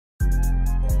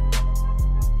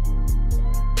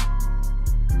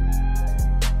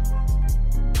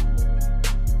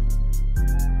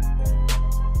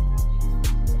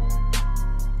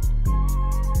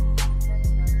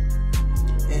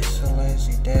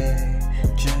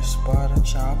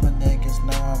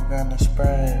gonna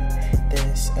spray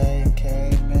this AK,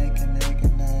 make a nigga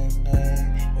nay.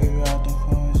 We riding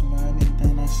for his money,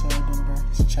 then I sold him back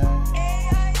his chain.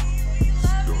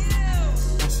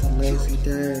 It's a lazy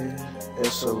day.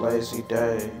 It's a lazy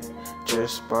day.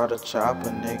 Just bought a chopper,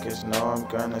 niggas know I'm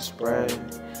gonna spray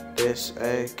this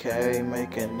AK,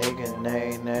 make a nigga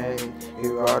nay.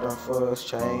 You riding for his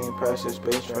chain, press this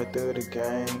bitch right through the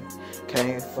game.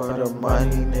 Came for the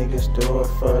money, niggas do it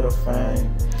for the fame.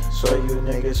 So you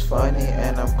niggas funny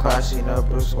and I'm classy, no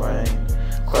Bruce Wayne.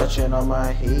 Clutching on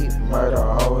my heat, murder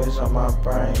always on my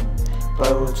brain.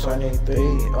 Play with 23,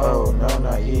 oh no,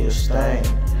 not you a stain.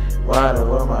 Riding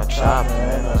with my chopper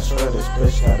and I swear this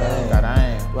bitch got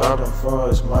aim. Robbed him for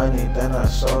his money, then I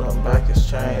sold him back his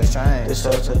chain. This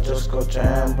has to just go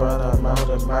jam, but I'm out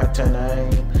of my 10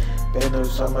 aim. Been through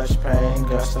so much pain,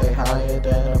 gotta stay higher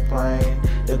than a plane.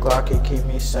 The Glock can keep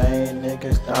me sane,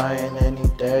 niggas dying any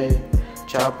day.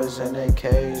 Choppers in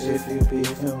AKs if you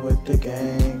beefing with the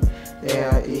gang.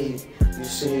 AIE, you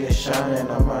see it shining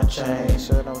on my chain.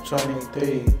 Said I'm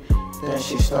 23, then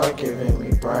she start giving me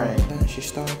brain.